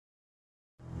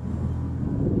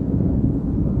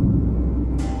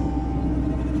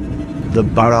The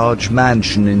Burrage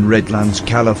mansion in Redlands,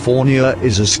 California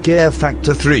is a scare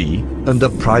factor 3, and a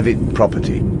private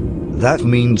property. That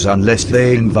means unless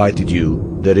they invited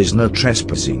you, there is no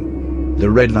trespassing. The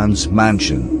Redlands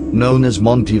mansion, known as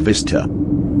Monte Vista.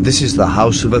 This is the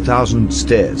house of 1,000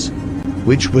 stairs,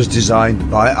 which was designed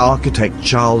by architect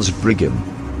Charles Brigham.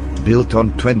 Built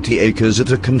on 20 acres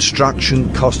at a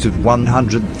construction cost of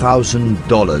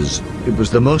 $100,000, it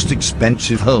was the most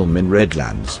expensive home in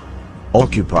Redlands.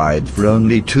 Occupied for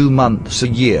only 2 months a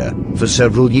year, for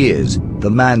several years, the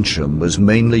mansion was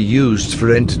mainly used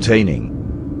for entertaining.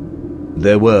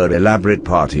 There were elaborate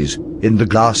parties in the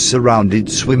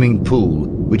glass-surrounded swimming pool,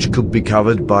 which could be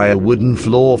covered by a wooden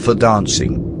floor for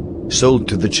dancing. Sold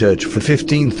to the church for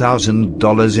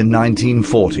 $15,000 in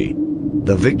 1940.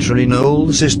 The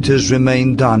Victorinolle sisters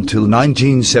remained until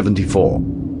 1974,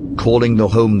 calling the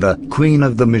home the Queen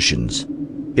of the Missions.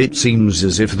 It seems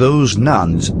as if those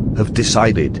nuns have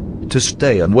decided to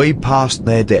stay and way past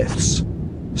their deaths.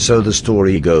 So the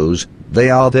story goes, they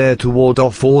are there to ward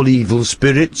off all evil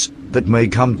spirits that may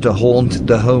come to haunt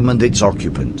the home and its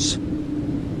occupants.